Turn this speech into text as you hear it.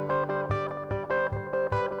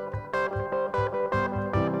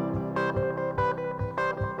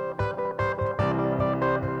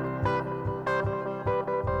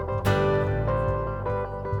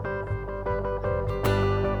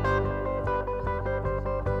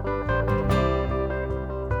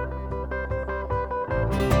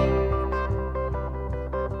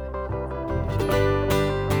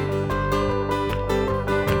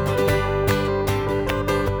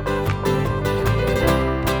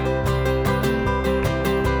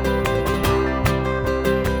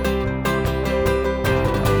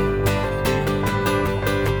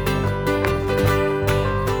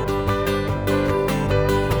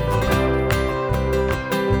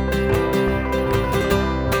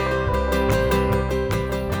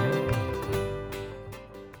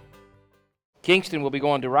Kingston will be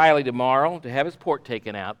going to Riley tomorrow to have his port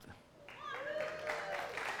taken out.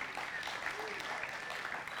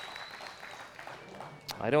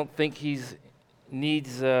 I don't think he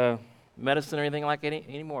needs medicine or anything like it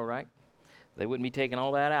anymore, right? They wouldn't be taking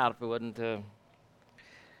all that out if it wasn't.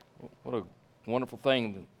 What a wonderful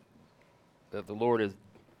thing that the Lord has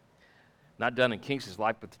not done in Kingston's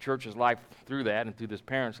life, but the church's life through that and through this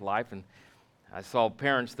parent's life. And I saw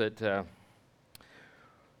parents that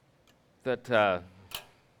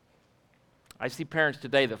I see parents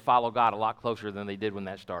today that follow God a lot closer than they did when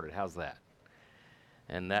that started. How's that?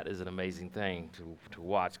 And that is an amazing thing to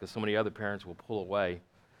watch, because so many other parents will pull away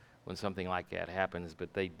when something like that happens,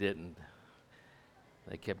 but they didn't.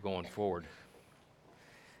 They kept going forward.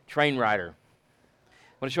 Train rider. I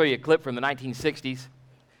want to show you a clip from the 1960s.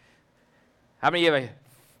 How many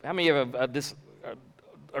of this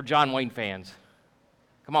are John Wayne fans?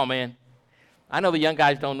 Come on, man. I know the young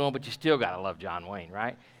guys don't know him, but you still got to love John Wayne,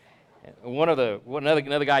 right?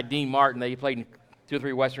 Another guy, Dean Martin, they played in 2 or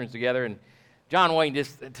 3 westerns together, and John Wayne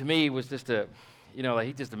to me was just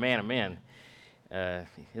he's just a man of men. In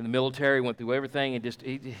the military, went through everything, and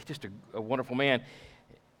he's just a wonderful man.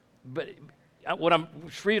 But what I'm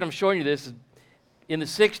showing you this is in the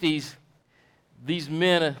 60s, these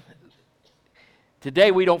men,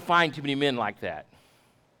 today we don't find too many men like that.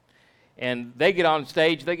 And they get on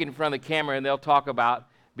stage, they get in front of the camera, and they'll talk about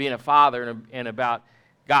being a father and about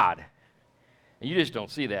God. And you just don't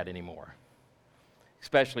see that anymore,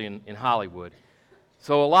 especially in Hollywood.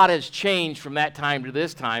 So a lot has changed from that time to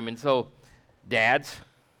this time. And so, dads,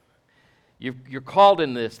 you're called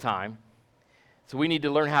in this time. So we need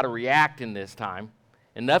to learn how to react in this time.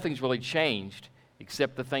 And nothing's really changed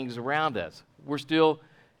except the things around us. We're still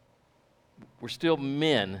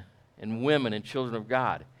men and women and children of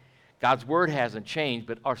God. God's word hasn't changed,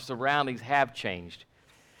 but our surroundings have changed.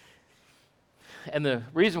 And the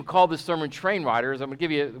reason we call this sermon Train Rider is I'm going to give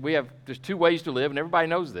you, there's 2 ways to live, and everybody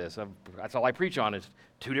knows this. That's all I preach on is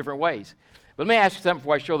 2 different ways. But let me ask you something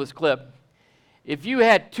before I show this clip. If you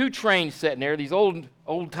had 2 trains sitting there, these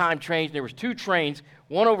old-time trains, and there was 2 trains,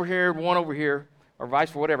 one over here, or vice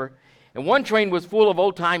versa, whatever, and one train was full of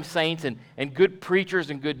old-time saints and good preachers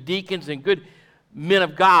and good deacons and good men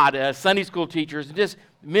of God, Sunday school teachers, and just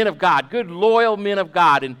men of God, good, loyal men of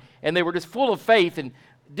God, and they were just full of faith and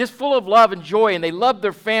just full of love and joy, and they loved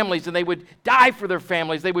their families, and they would die for their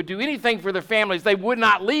families. They would do anything for their families. They would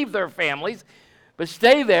not leave their families, but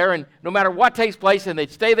stay there, and no matter what takes place, and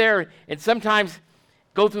they'd stay there and sometimes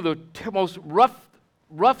go through the most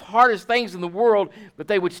rough, hardest things in the world, but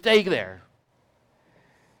they would stay there.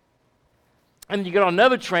 And you get on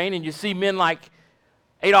another train, and you see men like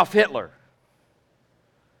Adolf Hitler,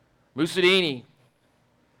 Mussolini,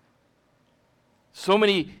 so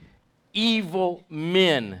many evil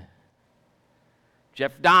men,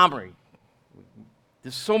 Jeff Dahmer.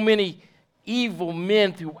 There's so many evil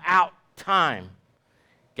men throughout time.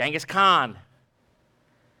 Genghis Khan.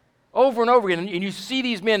 Over and over again. And you see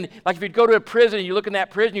these men, like if you go to a prison and you look in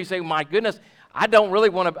that prison, you say, my goodness, I don't really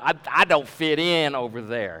want to, I don't fit in over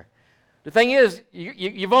there. The thing is,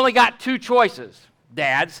 you've only got 2 choices,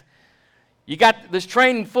 dads. You got this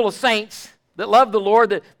train full of saints that love the Lord,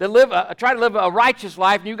 that try to live a righteous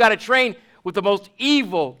life, and you got to train with the most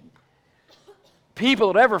evil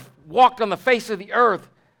people that ever walked on the face of the earth.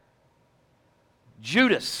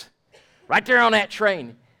 Judas, right there on that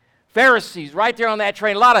train. Pharisees, right there on that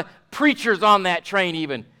train. A lot of preachers on that train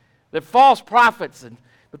even. They're false prophets,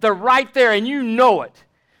 but they're right there, and you know it.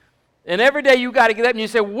 And every day you got to get up and you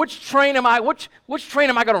say, which train am I going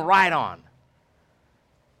to ride on?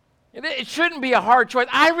 It shouldn't be a hard choice.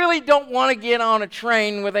 I really don't want to get on a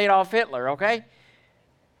train with Adolf Hitler, okay?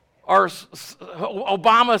 Or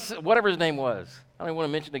Obama, whatever his name was. I don't even want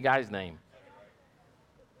to mention the guy's name.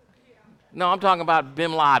 No, I'm talking about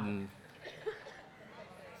Bin Laden.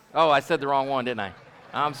 Oh, I said the wrong one, didn't I?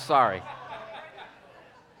 I'm sorry.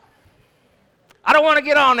 I don't want to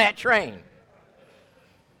get on that train.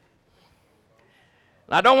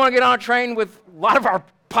 I don't want to get on a train with a lot of our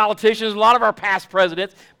politicians, a lot of our past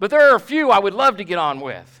presidents, but there are a few I would love to get on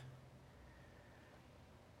with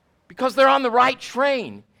because they're on the right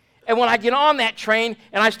train. And when I get on that train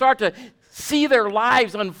and I start to see their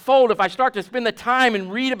lives unfold, if I start to spend the time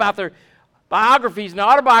and read about their biographies and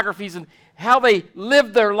autobiographies and how they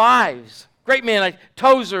lived their lives, great men like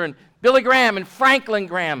Tozer and Billy Graham and Franklin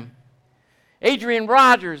Graham, Adrian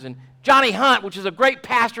Rogers and Johnny Hunt, which is a great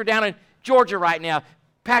pastor down in Georgia right now,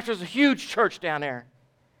 pastors a huge church down there.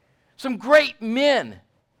 Some great men.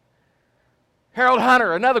 Harold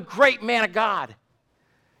Hunter, another great man of God.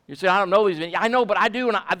 You say, I don't know these men. I know, but I do,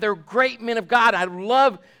 and they're great men of God. I'd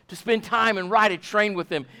love to spend time and ride a train with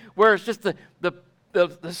them, where it's just the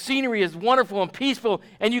scenery is wonderful and peaceful,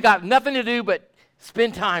 and you got nothing to do but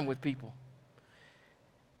spend time with people.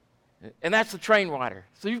 And that's the train rider.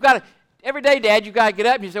 So you've got to, every day, Dad, you've got to get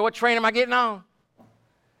up and you say, what train am I getting on?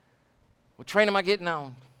 What train am I getting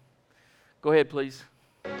on? Go ahead, please.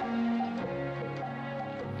 I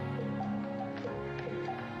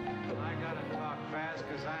gotta talk fast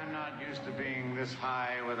because I'm not used to being this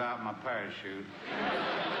high without my parachute.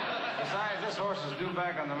 Besides, this horse is due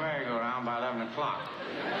back on the merry-go-round by 11 o'clock.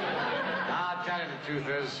 I'll tell you the truth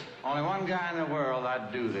is, only one guy in the world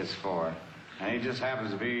I'd do this for. And he just happens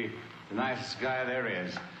to be the nicest guy there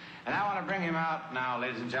is. And I want to bring him out now,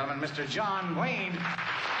 ladies and gentlemen, Mr. John Wayne.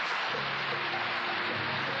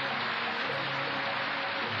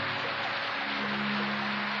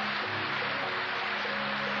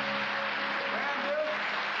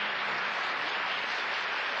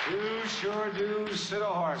 You sure do sit a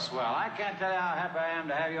horse well. I can't tell you how happy I am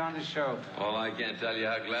to have you on the show. Well, I can't tell you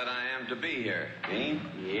how glad I am to be here, Dean.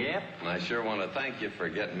 Yep. And I sure want to thank you for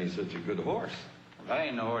getting me such a good horse. That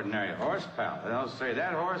ain't no ordinary horse, pal. I'll say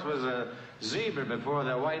that horse was a zebra before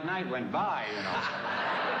the white knight went by, you know.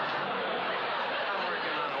 I'm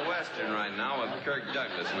working on a Western right now with Kirk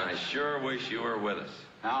Douglas, and I sure wish you were with us.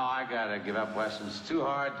 No, I gotta give up Westerns. It's too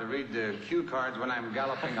hard to read the cue cards when I'm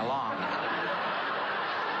galloping along.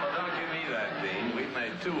 Well, don't give me that, Dean. We've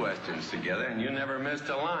made 2 Westerns together, and you never missed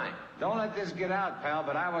a line. Don't let this get out, pal,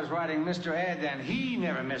 but I was writing Mr. Ed, and he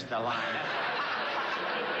never missed a line.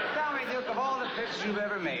 Tell me, Duke, of all the pictures you've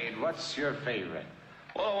ever made, what's your favorite?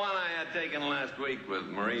 Well, the one I had taken last week with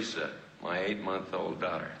Marisa, my 8-month-old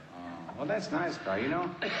daughter. Well, that's nice, pal. You know,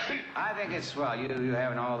 I think it's swell. You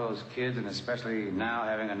having all those kids, and especially now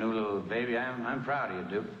having a new little baby. I'm proud of you,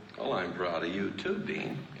 Duke. Well, I'm proud of you, too,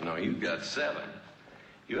 Dean. You know, you've got 7.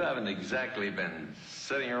 You haven't exactly been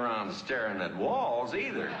sitting around staring at walls,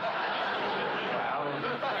 either.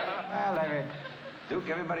 Well, Duke,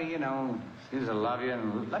 everybody, you know, seems to love you.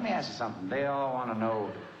 And let me ask you something. They all want to know,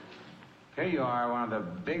 here you are, one of the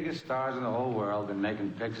biggest stars in the whole world, been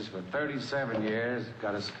making pictures for 37 years,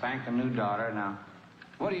 got a spanking new daughter. Now,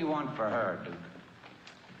 what do you want for her, Duke?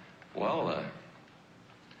 Well,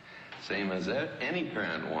 same as any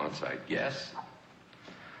parent wants, I guess.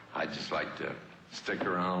 I'd just like to stick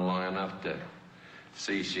around long enough to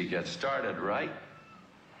see she gets started right.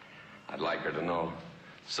 I'd like her to know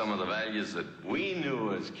some of the values that we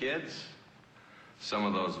knew as kids, some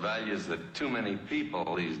of those values that too many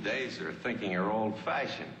people these days are thinking are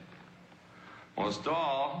old-fashioned. Most of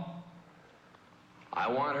all,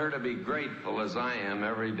 I want her to be grateful as I am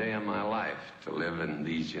every day of my life to live in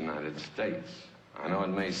these United States. I know it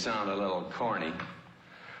may sound a little corny,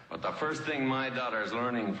 but the first thing my daughter's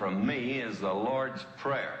learning from me is the Lord's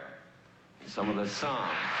Prayer, some of the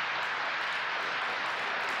Psalms.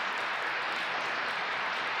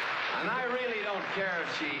 And I really don't care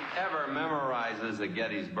if she ever memorizes the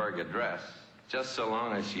Gettysburg Address, just so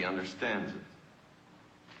long as she understands it.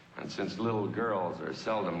 And since little girls are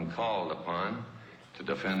seldom called upon to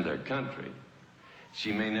defend their country,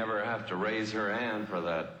 she may never have to raise her hand for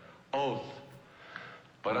that oath.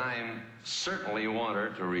 But I certainly want her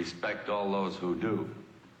to respect all those who do.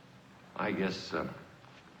 I guess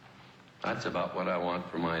that's about what I want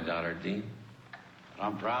for my daughter, Dean.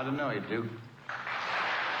 I'm proud to know you, Duke.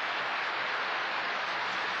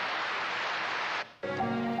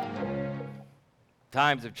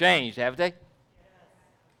 Times have changed, haven't they?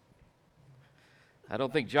 I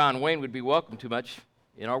don't think John Wayne would be welcome too much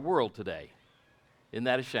in our world today. Isn't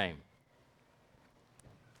that a shame?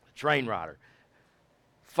 A train rider.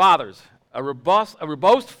 Fathers, a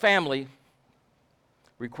robust family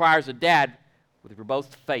requires a dad with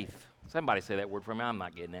robust faith. Somebody say that word for me. I'm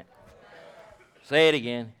not getting it. Say it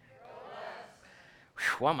again.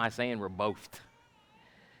 Whew, why am I saying robust?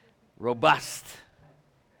 Robust.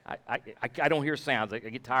 I don't hear sounds. I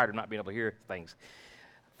get tired of not being able to hear things.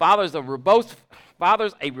 Fathers, a robust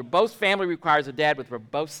family requires a dad with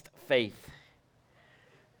robust faith.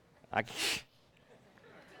 I'm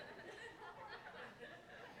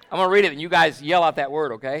going to read it and you guys yell out that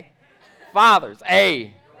word, okay? Fathers,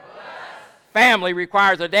 a family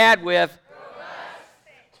requires a dad with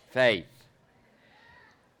faith,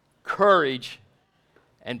 courage,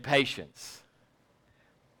 and patience.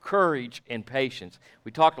 Courage and patience.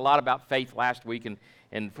 We talked a lot about faith last week,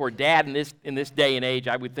 and for a dad in this day and age,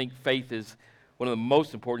 I would think faith is one of the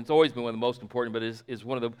most important. It's always been one of the most important, but is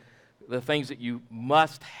one of the things that you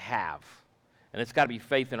must have. And it's got to be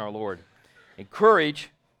faith in our Lord. And courage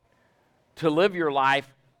to live your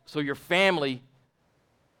life so your family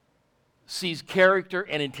sees character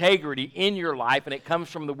and integrity in your life, and it comes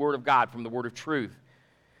from the Word of God, from the Word of truth.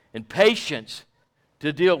 And patience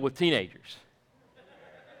to deal with teenagers.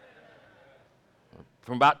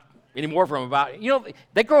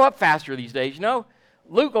 They grow up faster these days, you know.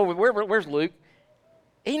 Luke where's Luke?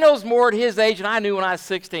 He knows more at his age than I knew when I was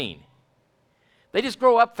 16. They just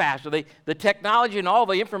grow up faster. The technology and all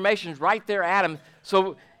the information is right there at them.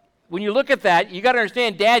 So when you look at that, you got to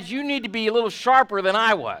understand, dads, you need to be a little sharper than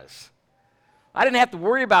I was. I didn't have to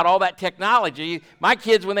worry about all that technology. My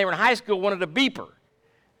kids, when they were in high school, wanted a beeper.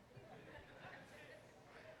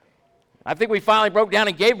 I think we finally broke down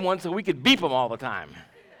and gave them one so we could beep them all the time.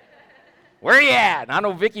 Where are you at? And I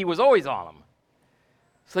know Vicky was always on them.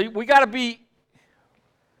 So we got to be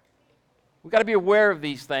aware of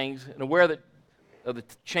these things and aware of the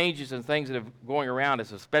changes and things that are going around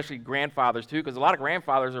us, especially grandfathers too, because a lot of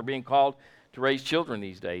grandfathers are being called to raise children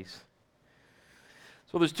these days.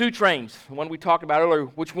 So there's two trains. The one we talked about earlier.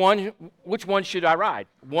 Which one should I ride?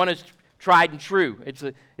 One is tried and true. It's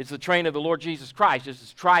the train of the Lord Jesus Christ. It's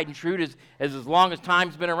as tried and true as long as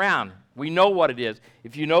time's been around. We know what it is.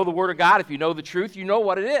 If you know the Word of God, if you know the truth, you know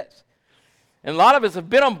what it is. And a lot of us have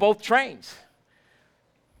been on both trains.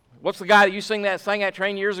 What's the guy that you sang that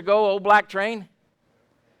train years ago, Old Black Train?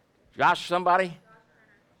 Josh somebody?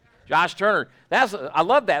 Josh Turner. I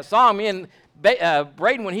love that song. Me and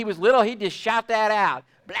Braden, when he was little, he'd just shout that out.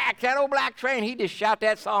 That old black train, he'd just shout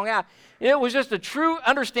that song out. And it was just a true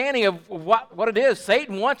understanding of what it is.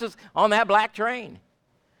 Satan wants us on that black train.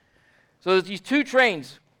 So there's these two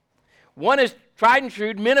trains. One is tried and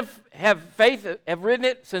true. Men have faith, have ridden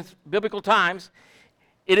it since biblical times.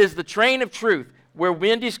 It is the train of truth, where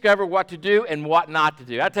men discover what to do and what not to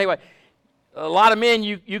do. I tell you what, a lot of men,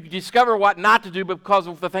 you discover what not to do because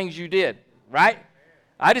of the things you did, right?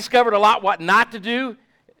 I discovered a lot what not to do,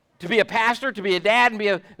 to be a pastor, to be a dad, and be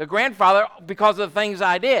a grandfather because of the things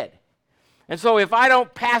I did. And so if I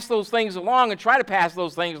don't pass those things along and try to pass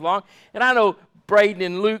those things along, and I know Braden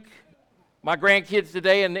and Luke, my grandkids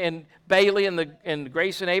today, and Bailey and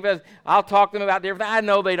Grace and Ava, I'll talk to them about different things. I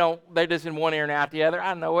know they're just in one ear and out the other.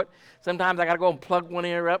 I know it. Sometimes I got to go and plug one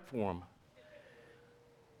ear up for them.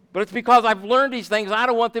 But it's because I've learned these things. I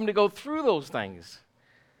don't want them to go through those things.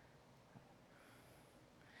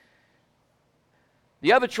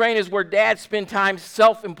 The other train is where dads spend time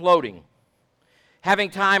self-imploding, having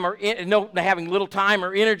little time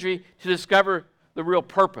or energy to discover the real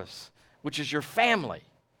purpose, which is your family.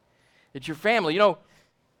 It's your family. You know,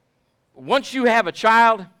 once you have a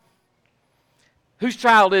child, whose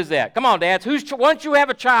child is that? Come on, dads. Once you have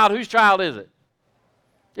a child, whose child is it?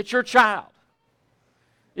 It's your child.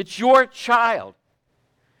 It's your child.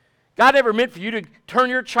 God never meant for you to turn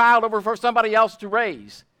your child over for somebody else to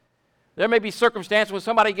raise. There may be circumstances when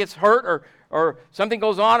somebody gets hurt or something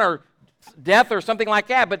goes on or death or something like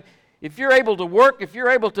that, but if you're able to work, if you're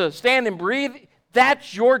able to stand and breathe,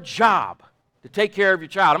 that's your job to take care of your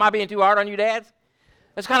child. Am I being too hard on you, dads?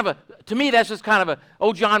 That's to me, that's just kind of a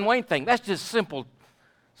old John Wayne thing. That's just simple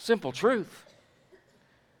truth.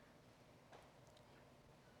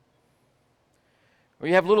 Or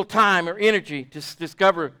you have little time or energy to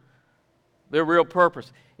discover their real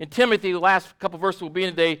purpose. In Timothy, the last couple verses we'll be in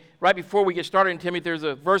today, right before we get started in Timothy, there's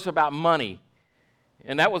a verse about money.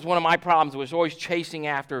 And that was one of my problems, was always chasing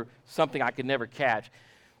after something I could never catch.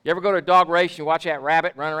 You ever go to a dog race and you watch that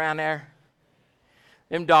rabbit run around there?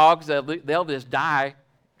 Them dogs, they'll just die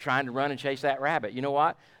trying to run and chase that rabbit. You know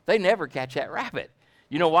what? They never catch that rabbit.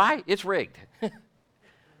 You know why? It's rigged.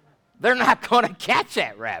 They're not going to catch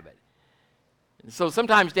that rabbit. So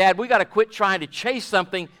sometimes, Dad, we got to quit trying to chase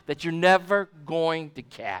something that you're never going to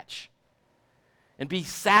catch. And be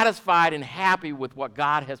satisfied and happy with what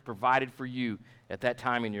God has provided for you at that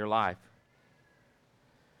time in your life.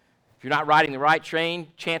 If you're not riding the right train,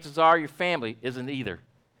 chances are your family isn't either.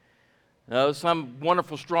 Some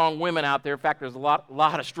wonderful, strong women out there. In fact, there's a lot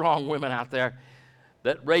of strong women out there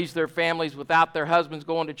that raise their families without their husbands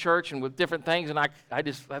going to church and with different things. And I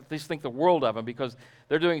just think the world of them because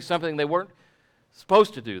they're doing something they weren't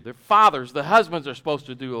supposed to do. Their fathers, the husbands are supposed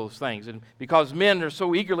to do those things. And because men are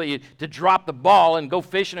so eagerly to drop the ball and go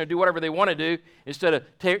fishing or do whatever they want to do, instead of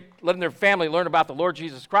letting their family learn about the Lord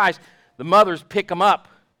Jesus Christ, the mothers pick them up.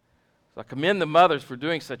 So I commend the mothers for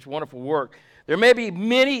doing such wonderful work. There may be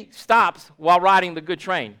many stops while riding the good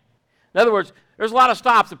train. In other words, there's a lot of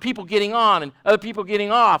stops of people getting on and other people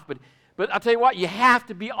getting off. But I'll tell you what, you have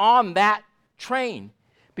to be on that train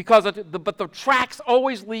because the tracks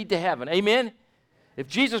always lead to heaven. Amen? If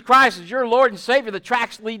Jesus Christ is your Lord and Savior, the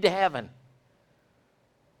tracks lead to heaven.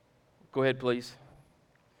 Go ahead, please.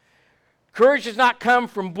 Courage does not come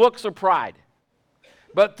from books or pride,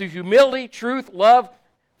 but through humility, truth, love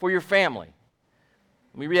for your family.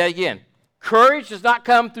 Let me read that again. Courage does not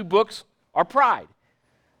come through books or pride.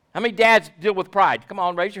 How many dads deal with pride? Come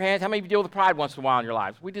on, raise your hands. How many of you deal with pride once in a while in your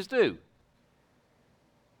lives? We just do.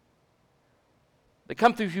 They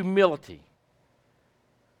come through humility,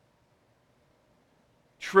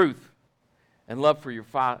 truth, and love for your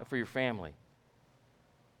family.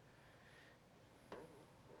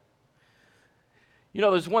 You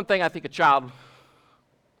know, there's one thing I think a child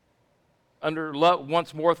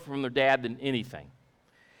wants more from their dad than anything.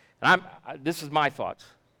 And this is my thoughts.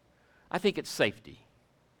 I think it's safety.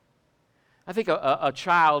 I think a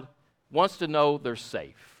child wants to know they're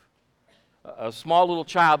safe. A small little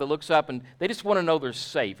child that looks up and they just want to know they're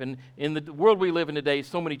safe. And in the world we live in today,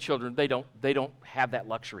 so many children, they don't have that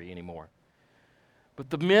luxury anymore. But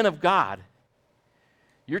the men of God,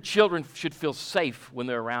 your children should feel safe when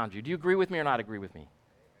they're around you. Do you agree with me or not agree with me?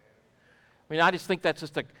 I mean, I just think that's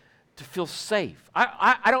just to feel safe.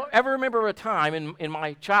 I don't ever remember a time in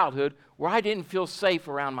my childhood where I didn't feel safe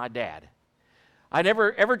around my dad. I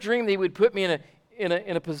never ever dreamed that he would put me in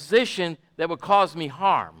a position that would cause me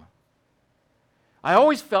harm. I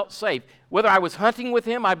always felt safe. Whether I was hunting with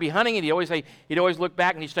him, I'd be hunting, and he'd always look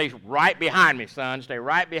back and he'd stay right behind me, son, stay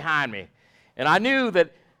right behind me. And I knew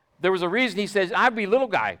that there was a reason. He says, I'd be a little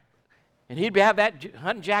guy. And he'd have that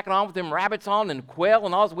hunting jacket on with them rabbits on and quail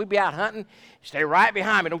and all. So we'd be out hunting. Stay right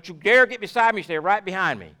behind me. Don't you dare get beside me. Stay right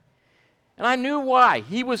behind me. And I knew why.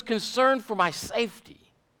 He was concerned for my safety.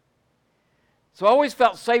 So I always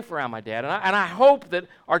felt safe around my dad. And I hope that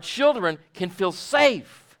our children can feel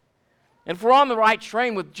safe. And if we're on the right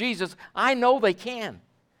train with Jesus, I know they can.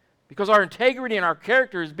 Because our integrity and our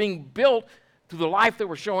character is being built through the life that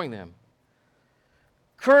we're showing them.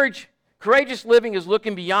 Courageous living is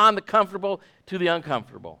looking beyond the comfortable to the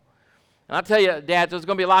uncomfortable. And I'll tell you, dads, there's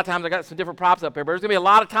going to be a lot of times, I got some different props up here, but there's going to be a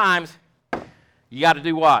lot of times you got to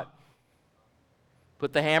do what?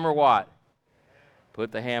 Put the hammer what?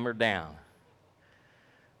 Put the hammer down.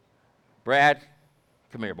 Brad,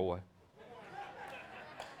 come here, boy.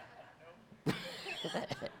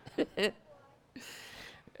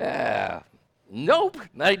 Nope.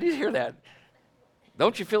 Now you did hear that.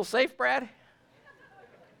 Don't you feel safe, Brad?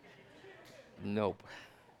 Nope.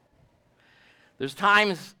 There's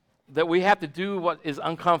times that we have to do what is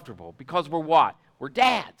uncomfortable because we're what? We're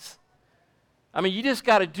dads. I mean, you just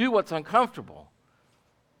got to do what's uncomfortable.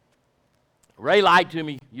 Ray lied to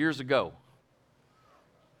me years ago.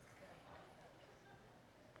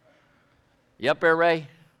 You up there, Ray?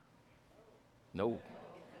 No.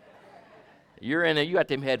 You're in there. You got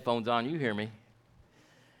them headphones on. You hear me.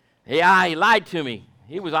 Yeah, he lied to me.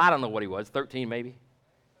 He was, I don't know what he was, 13 maybe.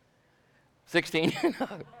 16.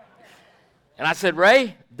 And I said,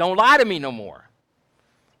 Ray, don't lie to me no more.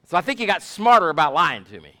 So I think he got smarter about lying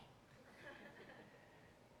to me.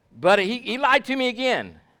 But he lied to me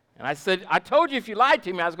again. And I said, I told you if you lied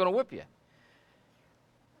to me, I was going to whip you.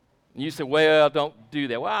 And you said, well, don't do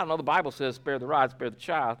that. Well, I don't know. The Bible says spare the rod, spare the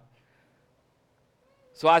child.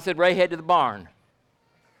 So I said, Ray, head to the barn.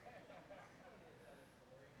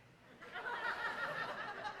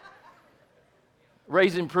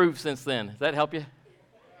 Ray's improved since then. Does that help you?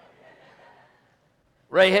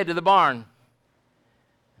 Ray head to the barn.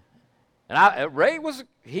 And Ray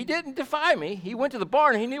he didn't defy me. He went to the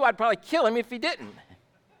barn. He knew I'd probably kill him if he didn't.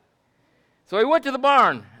 So he went to the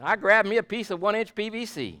barn. I grabbed me a piece of 1-inch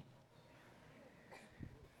PVC.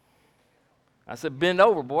 I said, bend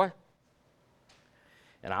over, boy.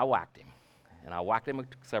 And I whacked him. And I whacked him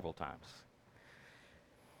several times.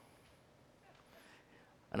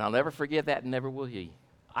 And I'll never forget that, and never will he.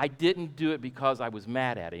 I didn't do it because I was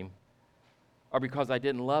mad at him or because I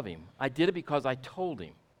didn't love him. I did it because I told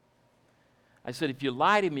him. I said, if you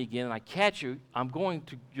lie to me again and I catch you,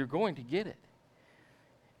 you're going to get it.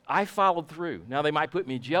 I followed through. Now, they might put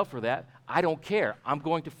me in jail for that. I don't care. I'm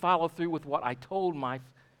going to follow through with what I told my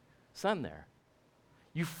son there.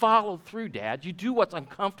 You follow through, Dad. You do what's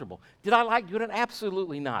uncomfortable. Did I like doing it?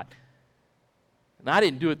 Absolutely not. And I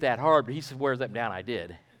didn't do it that hard, but he swears up and down I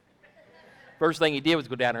did. First thing he did was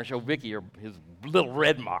go down there and show Vicky his little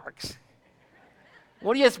red marks.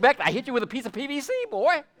 What do you expect? I hit you with a piece of PVC,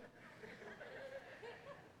 boy.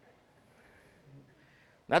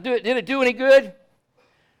 Now, did it do any good?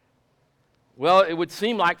 Well, it would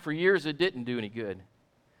seem like for years it didn't do any good.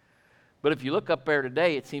 But if you look up there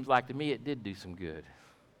today, it seems like to me it did do some good.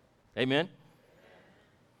 Amen?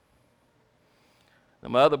 Now,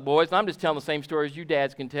 my other boys, and I'm just telling the same story as you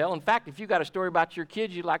dads can tell. In fact, if you got a story about your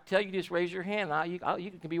kids you'd like to tell, you just raise your hand.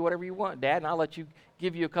 You can be whatever you want, Dad, and I'll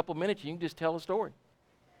give you a couple minutes and you can just tell a story.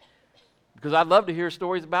 Because I'd love to hear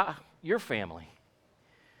stories about your family.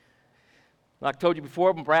 Like I told you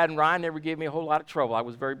before, Brad and Ryan never gave me a whole lot of trouble. I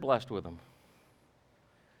was very blessed with them.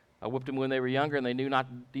 I whipped them when they were younger, and they knew not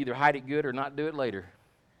to either hide it good or not do it later.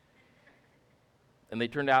 And they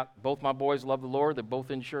turned out, both my boys love the Lord. They're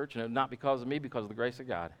both in church, and not because of me, because of the grace of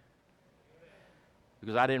God.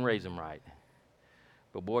 Because I didn't raise them right.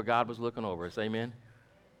 But boy, God was looking over us. Amen?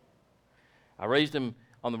 I raised them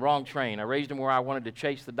on the wrong train. I raised them where I wanted to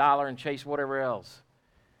chase the dollar and chase whatever else.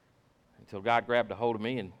 Until God grabbed a hold of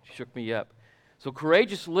me and shook me up. So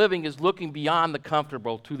courageous living is looking beyond the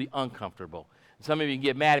comfortable to the uncomfortable. Some of you can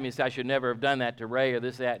get mad at me and say, I should never have done that to Ray or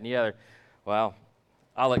this, that, and the other. Well,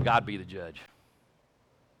 I'll let God be the judge.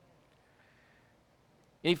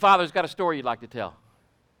 Any father's got a story you'd like to tell?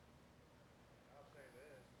 I'll say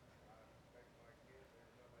this. Back to my kids,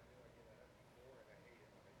 every time I do, I get a husky for, and I hate it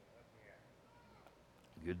when they just let me out.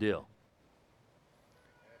 Good deal.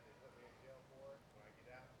 And if they put me in jail for it, when I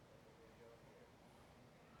get out, they'll put me in jail again.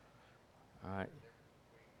 All right. The difference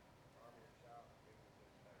between army and shop is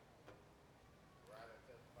this thing. Where I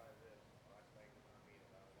testify this, the last thing I mean,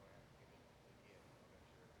 and I don't want to have to get it again.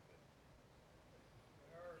 I'm not sure if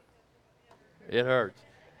it hurts. It hurts.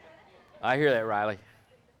 I hear that, Riley.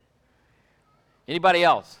 Anybody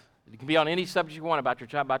else? It can be on any subject you want about your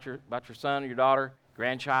child, about your son or your daughter,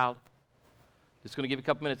 grandchild. Just going to give you a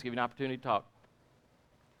couple minutes to give you an opportunity to talk.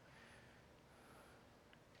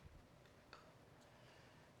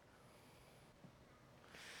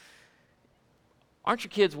 Aren't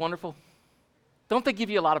your kids wonderful? Don't they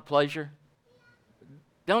give you a lot of pleasure?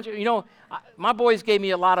 Don't you? You know, my boys gave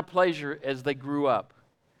me a lot of pleasure as they grew up.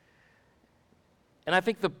 And I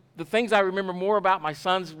think the things I remember more about my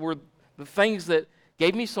sons were the things that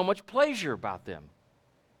gave me so much pleasure about them.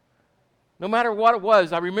 No matter what it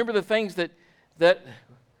was, I remember the things that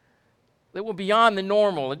were beyond the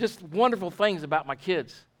normal and just wonderful things about my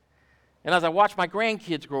kids. And as I watch my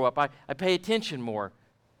grandkids grow up, I pay attention more.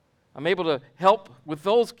 I'm able to help with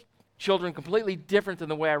those children completely different than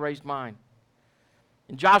the way I raised mine.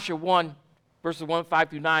 In Joshua 1, verses 5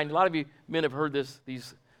 through 9, a lot of you men have heard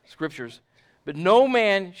these scriptures. But no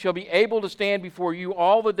man shall be able to stand before you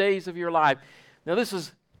all the days of your life. Now this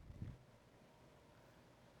is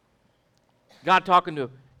God talking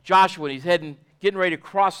to Joshua, and he's getting ready to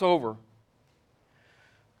cross over.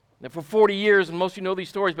 Now for 40 years, and most of you know these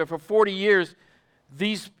stories, but for 40 years,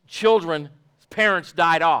 these children's parents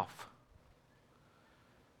died off.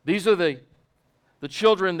 These are the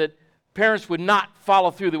children that parents would not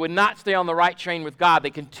follow through. They would not stay on the right train with God. They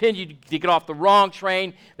continued to get off the wrong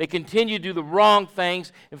train. They continued to do the wrong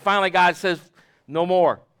things. And finally, God says, no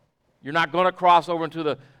more. You're not going to cross over into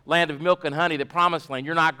the land of milk and honey, the promised land.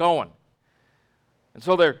 You're not going. And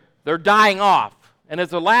so they're dying off. And as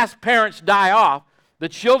the last parents die off, the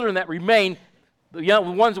children that remain, the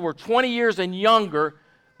ones that were 20 years and younger,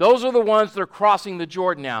 those are the ones that are crossing the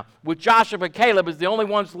Jordan now. With Joshua and Caleb as the only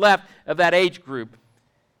ones left of that age group,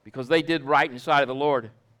 because they did right in the sight of the Lord.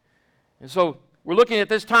 And so we're looking at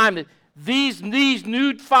this time that these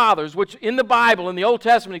new fathers, which in the Bible, in the Old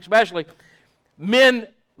Testament especially, men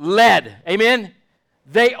led. Amen?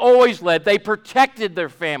 They always led. They protected their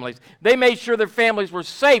families. They made sure their families were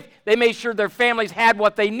safe. They made sure their families had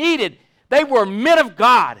what they needed. They were men of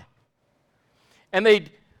God. And they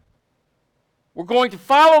were going to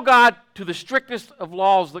follow God to the strictest of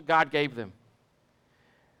laws that God gave them.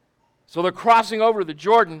 So they're crossing over to the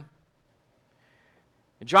Jordan.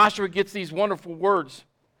 And Joshua gets these wonderful words.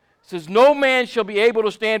 It says, no man shall be able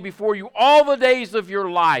to stand before you all the days of your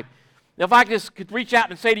life. Now, if I just could reach out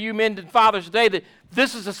and say to you men and fathers today that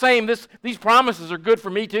this is the same, these promises are good for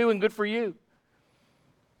me too and good for you.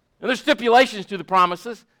 And there's stipulations to the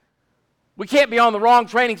promises. We can't be on the wrong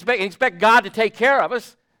train and expect God to take care of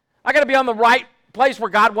us. I got to be on the right place where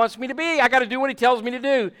God wants me to be. I got to do what he tells me to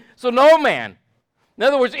do. So no man. In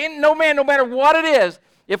other words, no man, no matter what it is,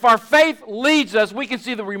 if our faith leads us, we can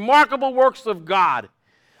see the remarkable works of God.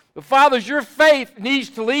 But fathers, your faith needs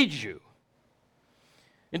to lead you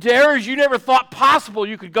into areas you never thought possible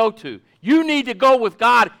you could go to. You need to go with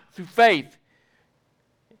God through faith.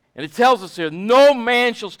 And it tells us here, no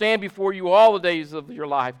man shall stand before you all the days of your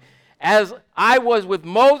life. As I was with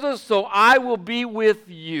Moses, so I will be with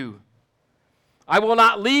you. I will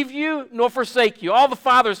not leave you nor forsake you. All the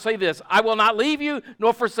fathers say this. I will not leave you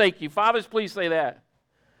nor forsake you. Fathers, please say that.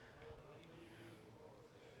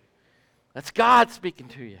 That's God speaking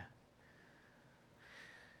to you.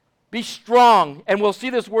 Be strong, and we'll see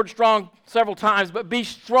this word strong several times, but be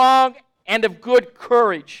strong and of good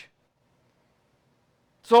courage.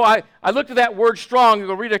 So I looked at that word strong.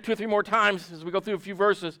 We'll read it 2 or 3 more times as we go through a few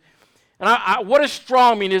verses. And what does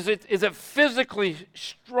strong mean? Is it physically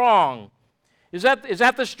strong? Is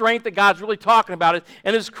that the strength that God's really talking about?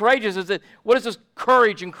 And is courageous, what does this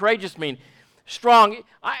courage and courageous mean? Strong.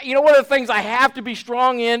 One of the things I have to be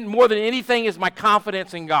strong in more than anything is my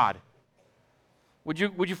confidence in God. Would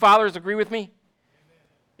you fathers agree with me?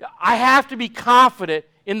 I have to be confident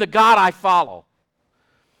in the God I follow.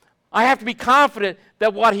 I have to be confident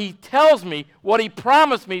that what He tells me, what He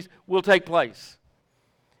promised me will take place.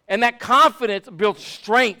 And that confidence builds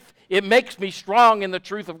strength. It makes me strong in the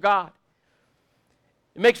truth of God.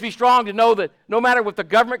 It makes me strong to know that no matter what the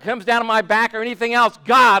government comes down on my back or anything else,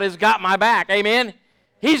 God has got my back. Amen?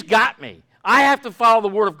 He's got me. I have to follow the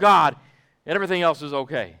Word of God, and everything else is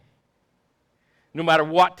okay. No matter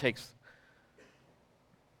what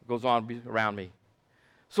goes on around me.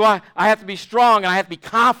 So I have to be strong, and I have to be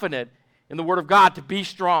confident in the Word of God to be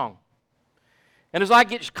strong. And as I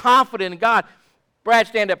get confident in God, Brad,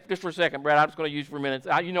 stand up just for a second, Brad. I'm just going to use you for a minute.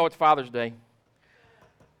 You know it's Father's Day.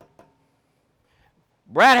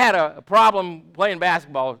 Brad had a problem playing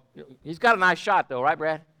basketball. He's got a nice shot, though, right,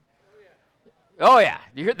 Brad? Oh, yeah.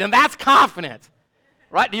 Then that's confidence.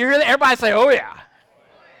 Right? Do you hear that? Everybody say, oh, yeah.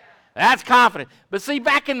 That's confidence. But see,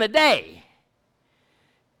 back in the day,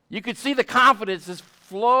 you could see the confidence just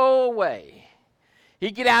flow away.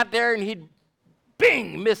 He'd get out there and he'd,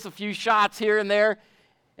 bing, miss a few shots here and there,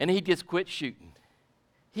 and he'd just quit shooting.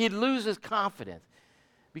 He'd lose his confidence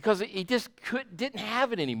because he just didn't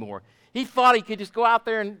have it anymore. He thought he could just go out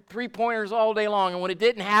there and three-pointers all day long, and when it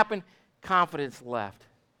didn't happen, confidence left.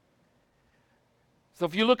 So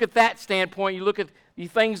if you look at that standpoint, you look at the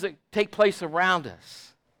things that take place around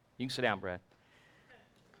us. You can sit down, Brad.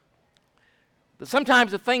 But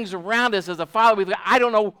sometimes the things around us as a father, I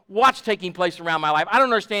don't know what's taking place around my life. I don't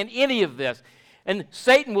understand any of this. And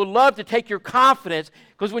Satan will love to take your confidence,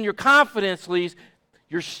 because when your confidence leaves,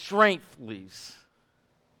 your strength leaves.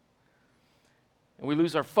 And we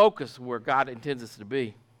lose our focus where God intends us to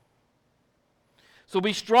be. So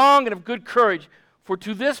be strong and of good courage, for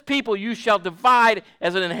to this people you shall divide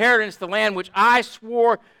as an inheritance the land which I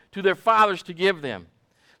swore to their fathers to give them.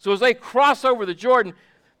 So as they cross over the Jordan,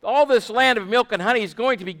 all this land of milk and honey is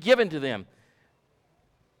going to be given to them.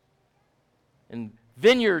 And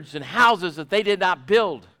vineyards and houses that they did not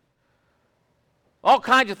build. All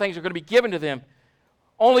kinds of things are going to be given to them.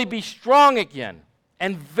 Only be strong again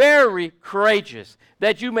and very courageous,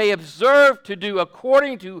 that you may observe to do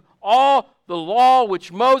according to all the law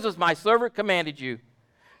which Moses my servant commanded you.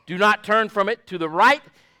 Do not turn from it to the right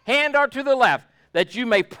hand or to the left, that you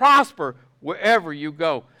may prosper wherever you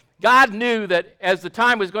go. God knew that as the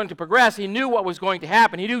time was going to progress, He knew what was going to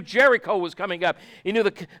happen. He knew Jericho was coming up. He knew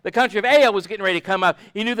the country of Ai was getting ready to come up.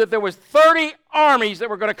 He knew that there was 30 armies that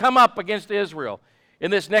were going to come up against Israel in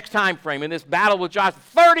this next time frame, in this battle with Joshua.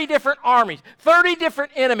 30 different armies, 30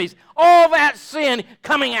 different enemies, all that sin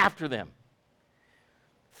coming after them.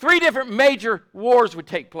 3 different major wars would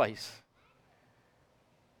take place.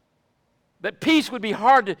 That peace would be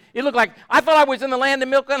hard to, it looked like, I thought I was in the land of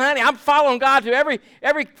milk and honey. I'm following God to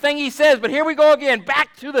everything He says, but here we go again,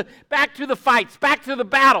 back to the fights, back to the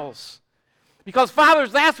battles. Because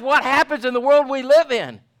fathers, that's what happens in the world we live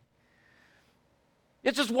in.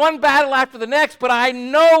 It's just one battle after the next, but I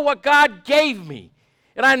know what God gave me,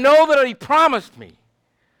 and I know that He promised me.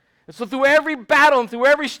 And so through every battle and through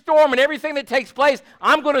every storm and everything that takes place,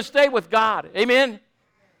 I'm going to stay with God. Amen?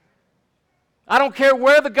 I don't care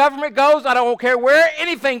where the government goes. I don't care where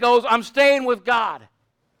anything goes. I'm staying with God.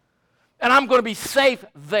 And I'm going to be safe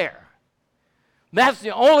there. That's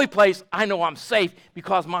the only place I know I'm safe,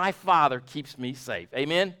 because my Father keeps me safe.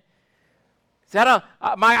 Amen? Is that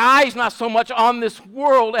my eye's not so much on this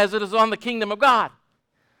world as it is on the kingdom of God.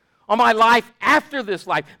 On my life after this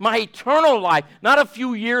life, my eternal life, not a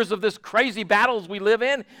few years of this crazy battles we live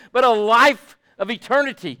in, but a life of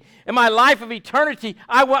eternity. In my life of eternity,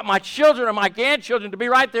 I want my children and my grandchildren to be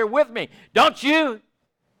right there with me. Don't you?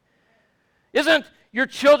 Isn't your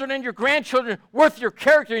children and your grandchildren worth your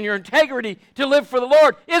character and your integrity to live for the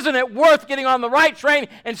Lord? Isn't it worth getting on the right train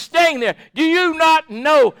and staying there? Do you not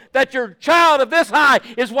know that your child of this high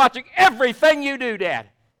is watching everything you do, Dad?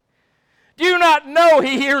 Do you not know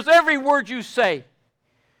He hears every word you say?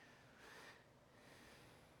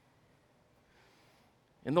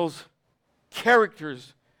 And those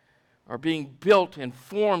characters are being built and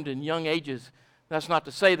formed in young ages. That's not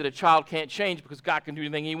to say that a child can't change, because God can do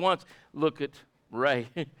anything He wants. Look at Ray.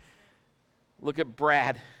 Look at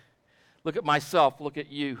Brad. Look at myself. Look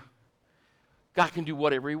at you. God can do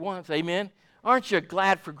whatever He wants. Amen? Aren't you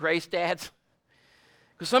glad for grace, dads?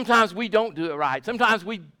 Because sometimes we don't do it right. Sometimes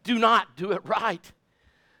we do not do it right.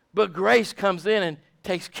 But grace comes in and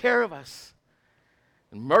takes care of us.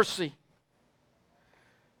 And mercy.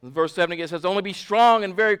 Verse 7 again says, only be strong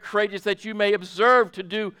and very courageous, that you may observe to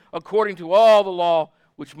do according to all the law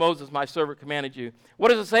which Moses my servant commanded you. What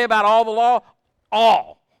does it say about all the law?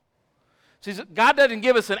 All. See, God doesn't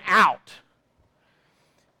give us an out.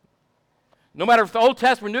 No matter if the Old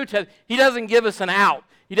Testament or New Testament, He doesn't give us an out.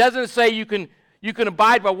 He doesn't say you can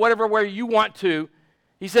abide by whatever way you want to.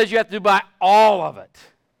 He says you have to do by all of it.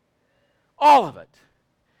 All of it.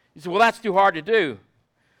 You say, well, that's too hard to do.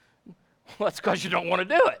 Well, that's because you don't want to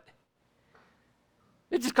do it.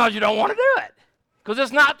 It's just because you don't want to do it. Because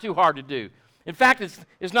it's not too hard to do. In fact,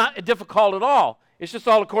 it's not difficult at all. It's just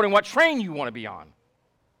all according to what train you want to be on.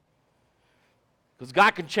 Because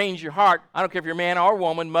God can change your heart. I don't care if you're a man or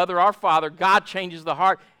woman, mother or father. God changes the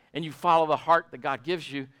heart, and you follow the heart that God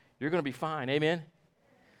gives you. You're going to be fine. Amen?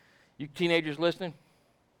 You teenagers listening?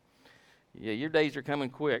 Yeah, your days are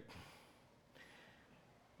coming quick.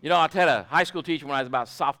 You know, I had a high school teacher when I was about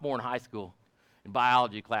sophomore in high school in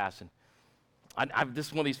biology class, and this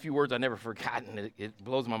is one of these few words I've never forgotten. It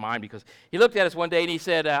blows my mind because he looked at us one day and he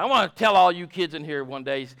said, I want to tell all you kids in here one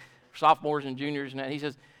day, sophomores and juniors, and he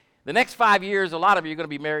says, the next 5 years, a lot of you are going to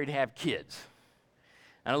be married and have kids.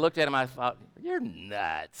 And I looked at him, I thought, you're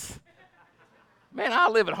nuts. Man, I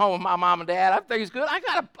live at home with my mom and dad. I think it's good. I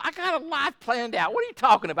got a life planned out. What are you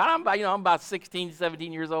talking about? I'm about 16,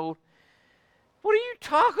 17 years old. What are you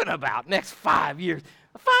talking about? Next 5 years.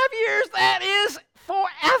 5 years, that is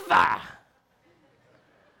forever.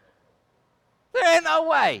 There ain't no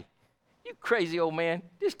way. You crazy old man.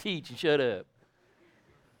 Just teach and shut up.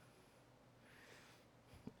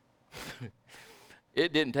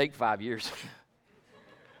 It didn't take 5 years.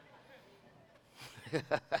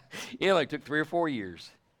 It only took 3 or 4 years.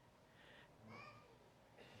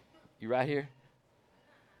 You right here?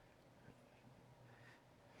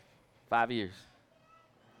 5 years.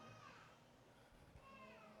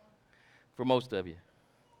 For most of you.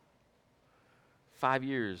 5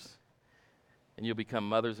 years. And you'll become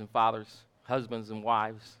mothers and fathers, husbands and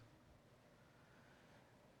wives.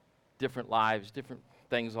 Different lives, different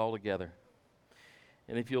things altogether.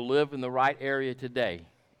 And if you'll live in the right area today,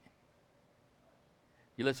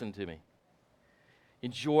 you listen to me.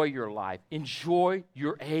 Enjoy your life. Enjoy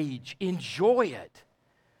your age. Enjoy it.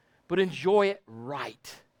 But enjoy it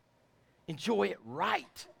right. Enjoy it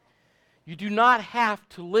right. You do not have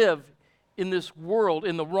to live in this world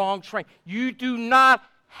in the wrong train. You do not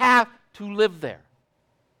have to live there.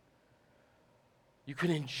 You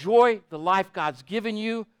can enjoy the life God's given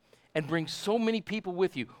you and bring so many people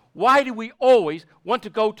with you. Why do we always want to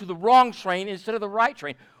go to the wrong train instead of the right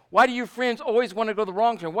train? Why do your friends always want to go to the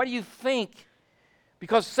wrong train? Why do you think?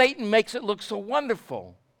 Because Satan makes it look so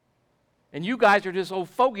wonderful. And you guys are just old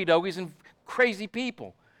fogey dogies and crazy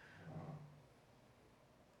people.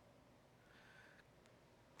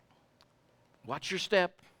 Watch your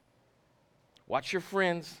step. Watch your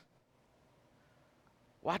friends.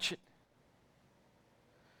 Watch it.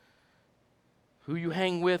 Who you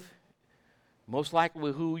hang with, most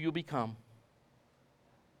likely who you'll become.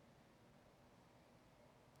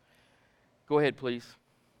 Go ahead, please.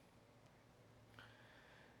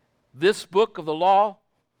 This book of the law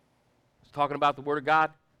is talking about the Word of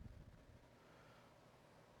God.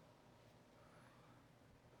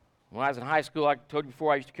 When I was in high school, I told you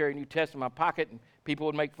before, I used to carry a New Testament in my pocket, and people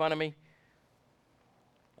would make fun of me.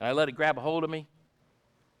 And I let it grab a hold of me.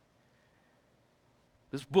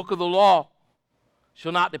 This book of the law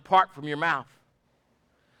shall not depart from your mouth.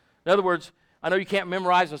 In other words, I know you can't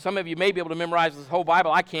memorize, and some of you may be able to memorize this whole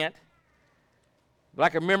Bible. I can't. But I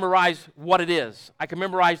can memorize what it is. I can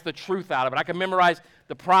memorize the truth out of it. I can memorize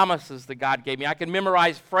the promises that God gave me. I can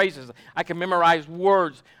memorize phrases. I can memorize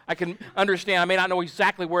words. I can understand. I may not know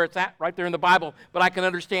exactly where it's at right there in the Bible, but I can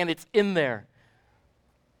understand it's in there.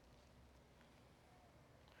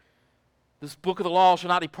 This book of the law shall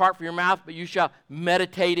not depart from your mouth, but you shall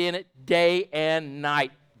meditate in it day and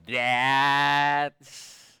night.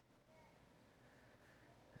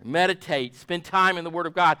 Meditate. Spend time in the Word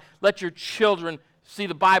of God. Let your children see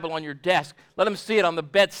the Bible on your desk. Let them see it on the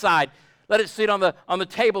bedside. Let it see it on the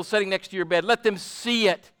table sitting next to your bed. Let them see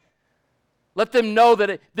it. Let them know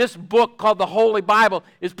that this book called the Holy Bible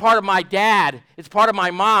is part of my dad. It's part of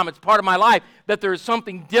my mom. It's part of my life. That there is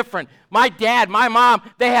something different. My dad, my mom,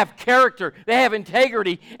 they have character. They have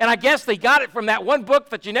integrity. And I guess they got it from that one book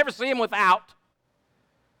that you never see them without.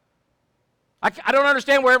 I don't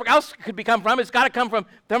understand where else it could come from. It's got to come from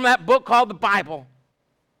that book called the Bible.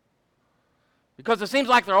 Because it seems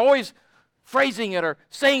like they're always phrasing it or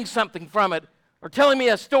saying something from it or telling me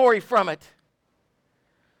a story from it.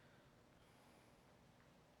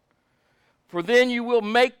 For then you will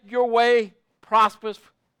make your way prosperous,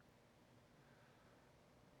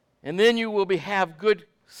 And then you will have good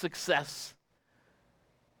success.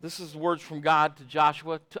 This is words from God to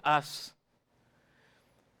Joshua, to us.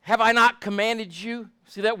 Have I not commanded you?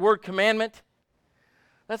 See that word commandment?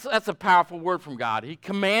 That's a powerful word from God. He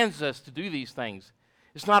commands us to do these things.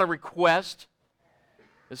 It's not a request,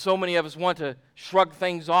 as so many of us want to shrug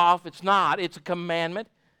things off. It's not. It's a commandment.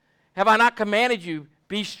 Have I not commanded you?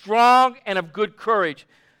 Be strong and of good courage.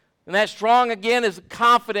 And that strong, again, is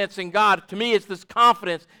confidence in God. To me, it's this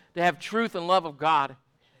confidence to have truth and love of God.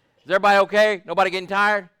 Is everybody okay? Nobody getting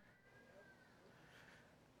tired?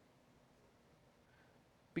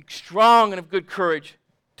 Be strong and of good courage.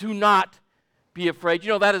 Do not be afraid. You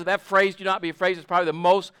know, that phrase, do not be afraid, is probably the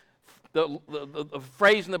most, the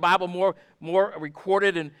phrase in the Bible more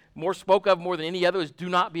recorded and more spoke of more than any other is do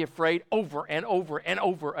not be afraid, over and over and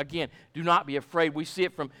over again. Do not be afraid. We see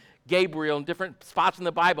it from Gabriel in different spots in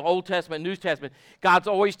the Bible, Old Testament, New Testament. God's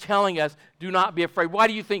always telling us, do not be afraid. Why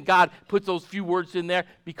do you think God puts those few words in there?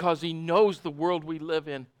 Because He knows the world we live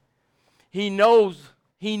in. He knows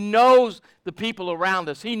the people around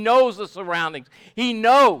us. He knows the surroundings. He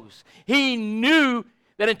knows. He knew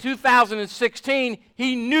that in 2016,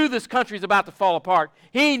 He knew this country's about to fall apart.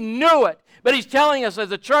 He knew it. But He's telling us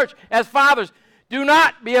as a church, as fathers, do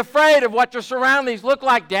not be afraid of what your surroundings look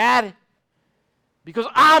like, Dad. Because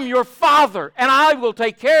I'm your Father, and I will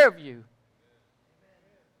take care of you.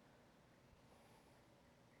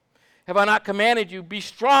 Have I not commanded you? Be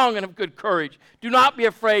strong and of good courage. Do not be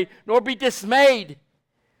afraid, nor be dismayed.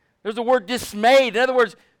 There's the word dismayed. In other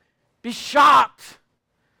words, be shocked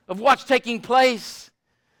of what's taking place.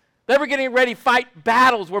 They were getting ready to fight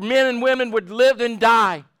battles where men and women would live and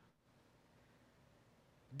die.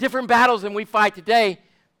 Different battles than we fight today.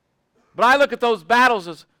 But I look at those battles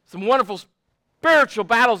as some wonderful spiritual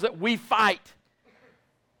battles that we fight.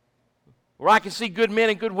 Where I can see good men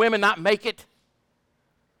and good women not make it.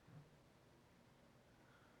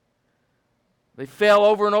 They fail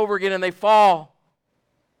over and over again and they fall.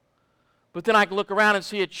 But then I can look around and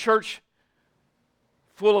see a church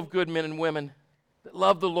full of good men and women that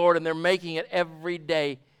love the Lord and they're making it every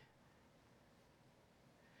day.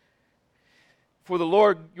 For the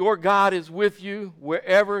Lord your God is with you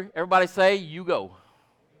wherever, everybody say, you go.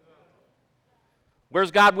 Where's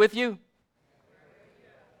God with you?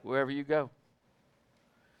 Wherever you go.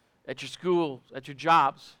 At your schools, at your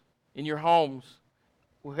jobs, in your homes,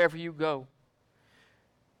 wherever you go.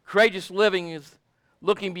 Courageous living is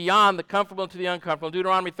looking beyond the comfortable to the uncomfortable.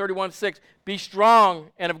 Deuteronomy 31:6, be strong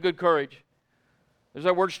and of good courage. There's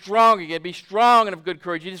that word strong again. Be strong and of good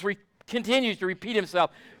courage. He just continues to repeat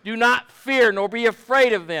himself. Do not fear nor be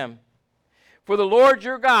afraid of them. For the Lord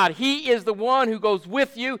your God, He is the one who goes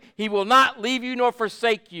with you. He will not leave you nor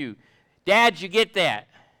forsake you. Dads, you get that?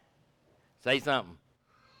 Say something.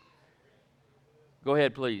 Go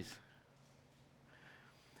ahead, please.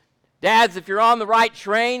 Dads, if you're on the right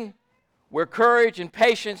train, where courage and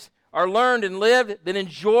patience are learned and lived, then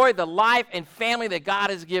enjoy the life and family that God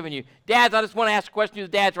has given you. Dads, I just want to ask a question to the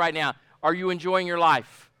dads right now. Are you enjoying your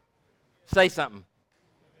life? Say something.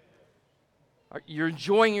 You're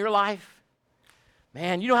enjoying your life?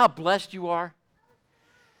 Man, you know how blessed you are?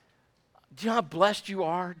 Do you know how blessed you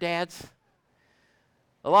are, dads?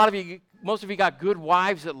 A lot of you, most of you got good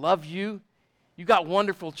wives that love you. You got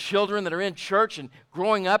wonderful children that are in church and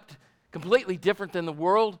growing up completely different than the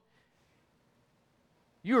world.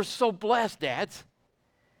 You are so blessed, dads.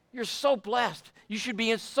 You're so blessed. You should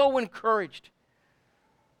be so encouraged.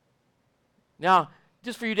 Now,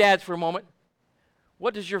 just for you dads for a moment,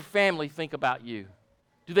 what does your family think about you?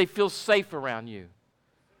 Do they feel safe around you?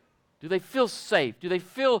 Do they feel safe? Do they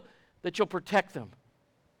feel that you'll protect them?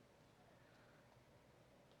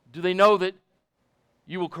 Do they know that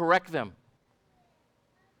you will correct them?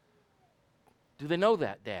 Do they know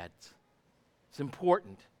that, dads? It's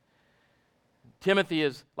important. Timothy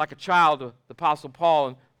is like a child of the Apostle Paul,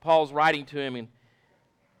 and Paul's writing to him, and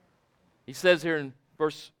he says here in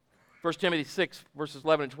 1 Timothy 6, verses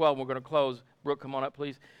 11 and 12, and we're going to close. Brooke, come on up,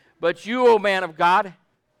 please. But you, O man of God,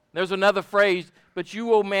 there's another phrase, but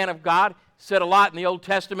you, O man of God, said a lot in the Old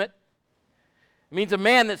Testament. It means a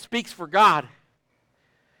man that speaks for God.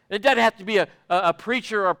 It doesn't have to be a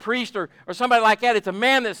preacher or a priest or somebody like that. It's a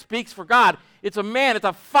man that speaks for God. It's a man, it's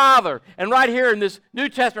a father. And right here in this New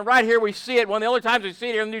Testament, right here we see it, one of the only times we see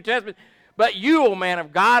it here in the New Testament. But you, O man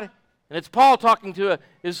of God, and it's Paul talking to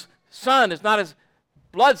his son. It's not his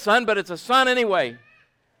blood son, but it's a son anyway.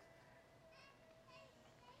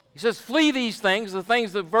 He says, flee these things, the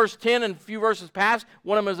things that verse 10 and a few verses past,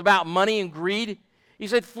 one of them is about money and greed. He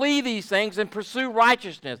said, flee these things and pursue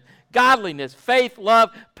righteousness, godliness, faith,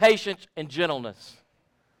 love, patience, and gentleness.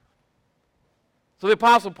 So the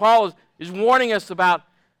Apostle Paul is warning us about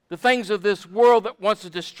the things of this world that wants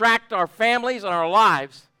to distract our families and our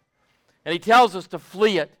lives. And he tells us to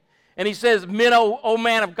flee it. And he says, men, O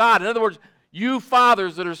man of God. In other words, you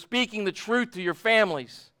fathers that are speaking the truth to your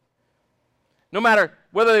families, no matter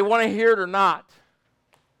whether they want to hear it or not,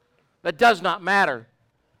 that does not matter.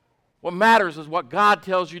 What matters is what God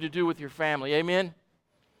tells you to do with your family. Amen?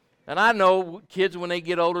 And I know kids, when they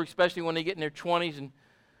get older, especially when they get in their 20s, and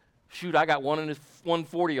shoot, I got one in his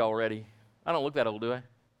 140 already. I don't look that old, do I?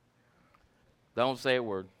 Don't say a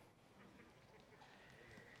word.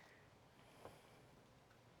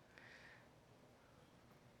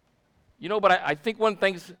 You know, but I think one of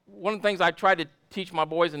the things I try to teach my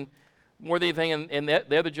boys, and more than anything, and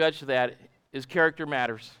they're the judge to that, is character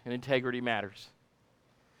matters and integrity matters.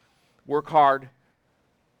 Work hard.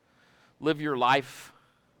 Live your life.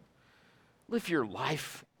 Live your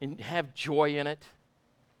life and have joy in it.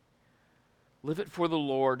 Live it for the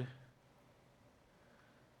Lord.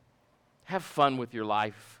 Have fun with your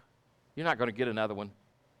life. You're not going to get another one.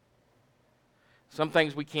 Some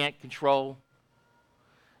things we can't control.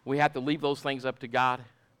 We have to leave those things up to God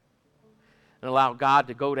and allow God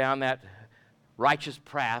to go down that righteous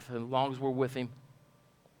path, and as long as we're with Him,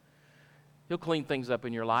 He'll clean things up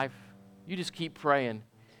in your life. You just keep praying.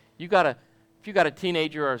 If you got a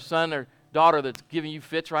teenager or a son or daughter that's giving you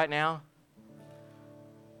fits right now,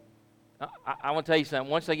 I want to tell you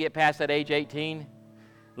something. Once they get past that age 18,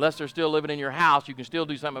 unless they're still living in your house, you can still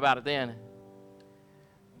do something about it then.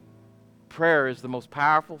 Prayer is the most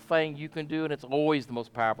powerful thing you can do, and it's always the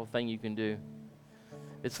most powerful thing you can do.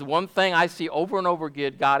 It's the one thing I see over and over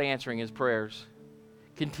again God answering His prayers.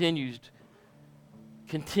 Continues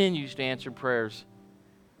to answer prayers.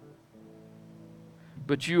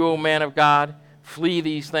 But you, O man of God, flee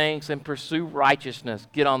these things and pursue righteousness.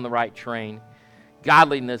 Get on the right train.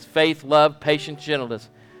 Godliness, faith, love, patience, gentleness.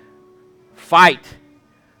 Fight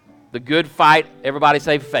the good fight. Everybody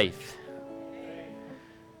say faith.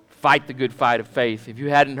 Fight the good fight of faith. If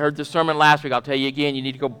you hadn't heard the sermon last week, I'll tell you again, you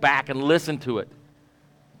need to go back and listen to it.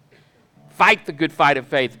 Fight the good fight of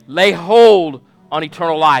faith. Lay hold on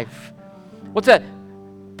eternal life. What's that?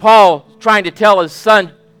 Paul trying to tell his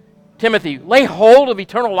son Timothy, lay hold of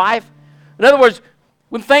eternal life. In other words,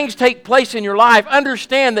 when things take place in your life,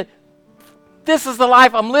 understand that this is the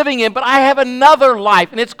life I'm living in, but I have another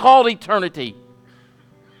life, and it's called eternity.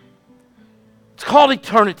 It's called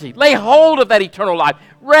eternity. Lay hold of that eternal life.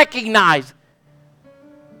 Recognize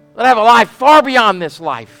that I have a life far beyond this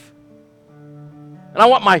life. And I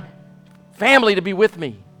want my family to be with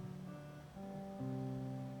me.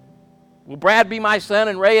 Will Brad be my son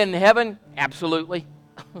and Ray in heaven? Absolutely.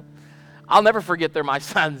 I'll never forget they're my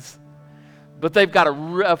sons. But they've got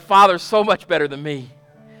a father so much better than me.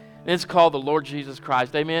 And it's called the Lord Jesus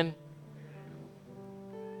Christ. Amen?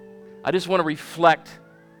 I just want to reflect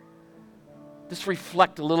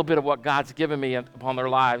a little bit of what God's given me upon their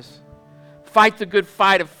lives. Fight the good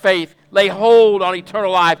fight of faith. Lay hold on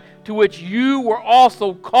eternal life, to which you were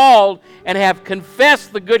also called and have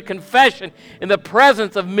confessed the good confession in the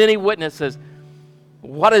presence of many witnesses.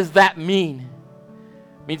 What does that mean?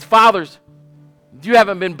 It means, fathers, if you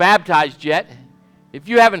haven't been baptized yet, if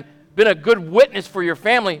you haven't been a good witness for your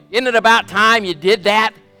family, isn't it about time you did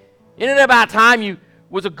that? Isn't it about time you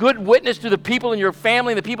was a good witness to the people in your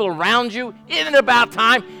family and the people around you? Isn't it about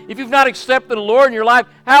time? If you've not accepted the Lord in your life,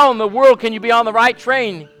 how in the world can you be on the right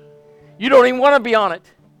train? You don't even want to be on it.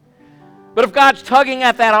 But if God's tugging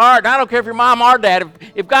at that heart, and I don't care if your mom or dad,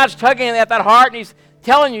 if God's tugging at that heart and He's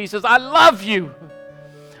telling you, He says, I love you.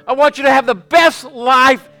 I want you to have the best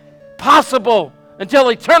life possible until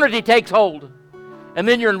eternity takes hold. And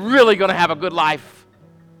then you're really going to have a good life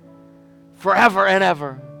forever and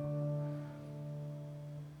ever.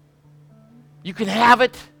 You can have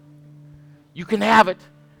it. You can have it.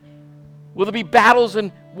 Will there be battles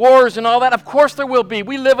and wars and all that? Of course there will be.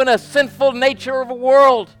 We live in a sinful nature of a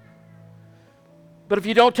world. But if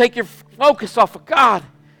you don't take your focus off of God,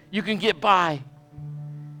 you can get by.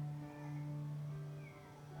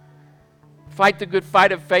 Fight the good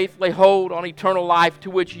fight of faith. Lay hold on eternal life,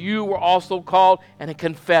 to which you were also called and have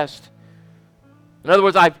confessed. In other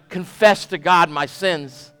words, I've confessed to God my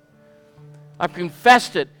sins. I've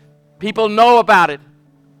confessed it. People know about it.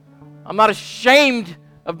 I'm not ashamed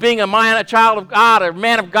of being a child of God or a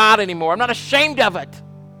man of God anymore. I'm not ashamed of it.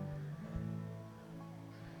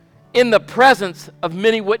 In the presence of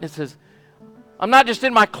many witnesses. I'm not just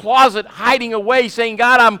in my closet hiding away saying,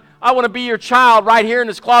 God, I want to be your child right here in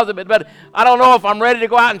this closet, but I don't know if I'm ready to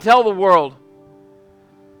go out and tell the world.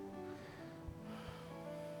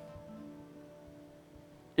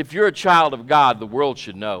 If you're a child of God, the world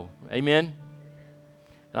should know. Amen?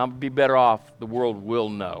 And I'm going to be better off. The world will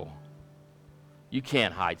know. You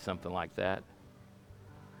can't hide something like that.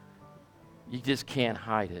 You just can't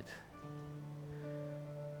hide it.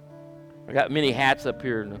 I got many hats up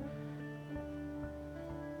here.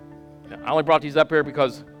 I only brought these up here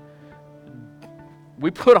because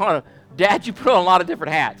Dad, you put on a lot of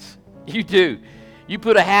different hats. You do. You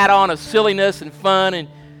put a hat on of silliness and fun and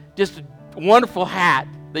just a wonderful hat.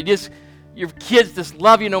 Your kids just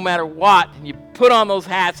love you no matter what. And you put on those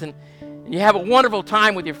hats and you have a wonderful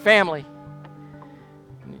time with your family.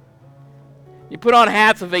 You put on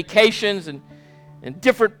hats of vacations and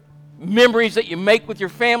different memories that you make with your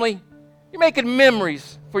family. You're making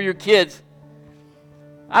memories for your kids.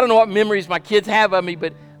 I don't know what memories my kids have of me,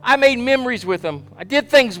 but I made memories with them. I did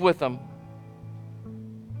things with them.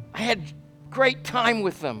 I had great time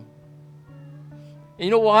with them. And you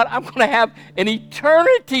know what? I'm going to have an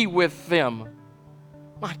eternity with them.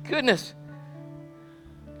 My goodness.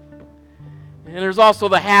 And there's also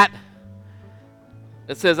the hat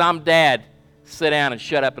that says, I'm Dad. Sit down and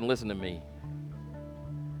shut up and listen to me.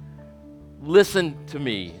 Listen to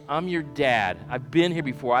me. I'm your dad. I've been here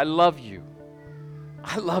before. I love you.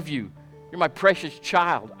 I love you. You're my precious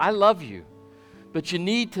child. I love you. But you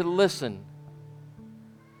need to listen.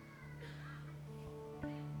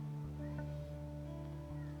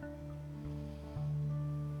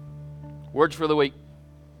 Words for the week.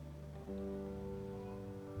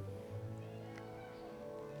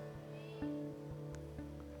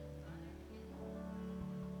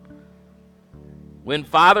 When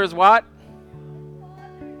fathers what?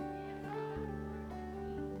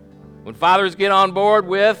 When fathers get on board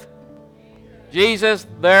with Jesus,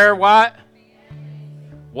 they're what?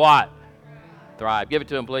 What? Thrive. Give it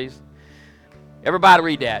to him, please. Everybody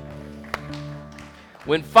read that.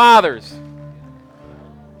 When fathers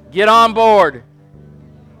get on board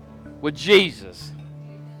with Jesus,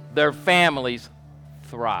 their families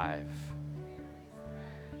thrive.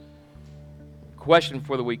 Question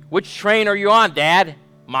for the week. Which train are you on, Dad?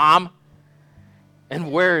 Mom?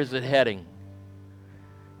 And where is it heading?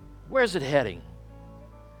 Where is it heading?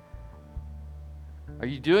 Are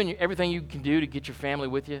you doing everything you can do to get your family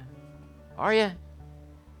with you? Are you?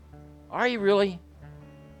 Are you really?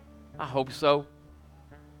 I hope so.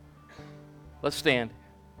 Let's stand.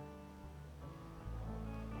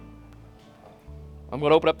 I'm going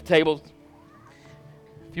to open up the tables.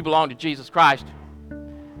 If you belong to Jesus Christ,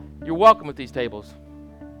 you're welcome at these tables.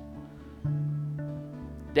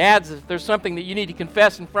 Dads, if there's something that you need to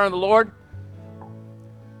confess in front of the Lord,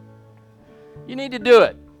 you need to do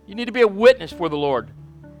it. You need to be a witness for the Lord.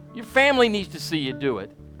 Your family needs to see you do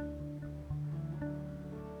it.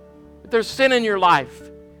 If there's sin in your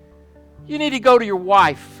life, you need to go to your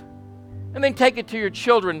wife and then take it to your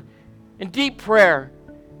children in deep prayer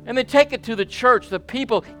and then take it to the church, the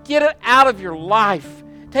people. Get it out of your life.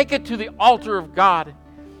 Take it to the altar of God.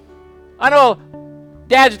 I know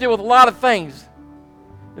dads deal with a lot of things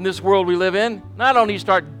in this world we live in. And I don't need to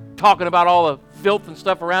start talking about all the filth and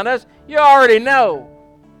stuff around us. You already know.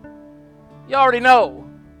 You already know.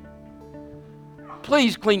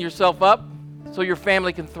 Please clean yourself up so your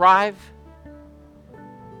family can thrive.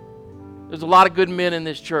 There's a lot of good men in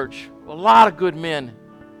this church. A lot of good men.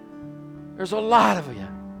 There's a lot of you.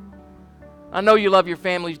 I know you love your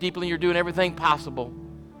families deeply and you're doing everything possible.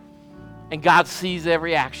 And God sees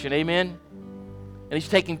every action. Amen? And He's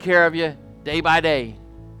taking care of you day by day.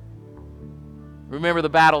 Remember, the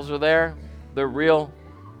battles are there. They're real.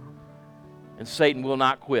 And Satan will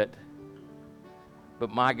not quit. But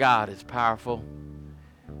my God is powerful.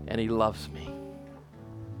 And He loves me.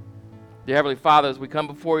 Dear Heavenly Father, as we come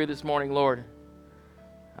before you this morning, Lord,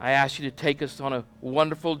 I ask you to take us on a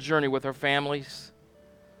wonderful journey with our families.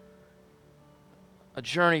 A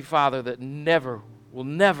journey, Father, that will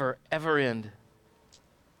never, ever end.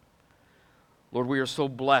 Lord, we are so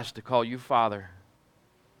blessed to call you Father.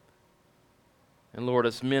 And Lord,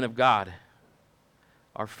 as men of God,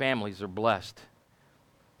 our families are blessed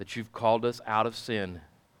that you've called us out of sin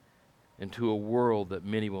into a world that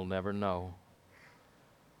many will never know.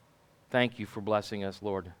 Thank you for blessing us,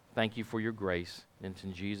 Lord. Thank you for your grace. And it's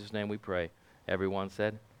in Jesus' name we pray. Everyone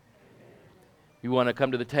said? If you want to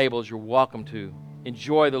come to the tables, you're welcome to.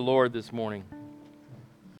 Enjoy the Lord this morning.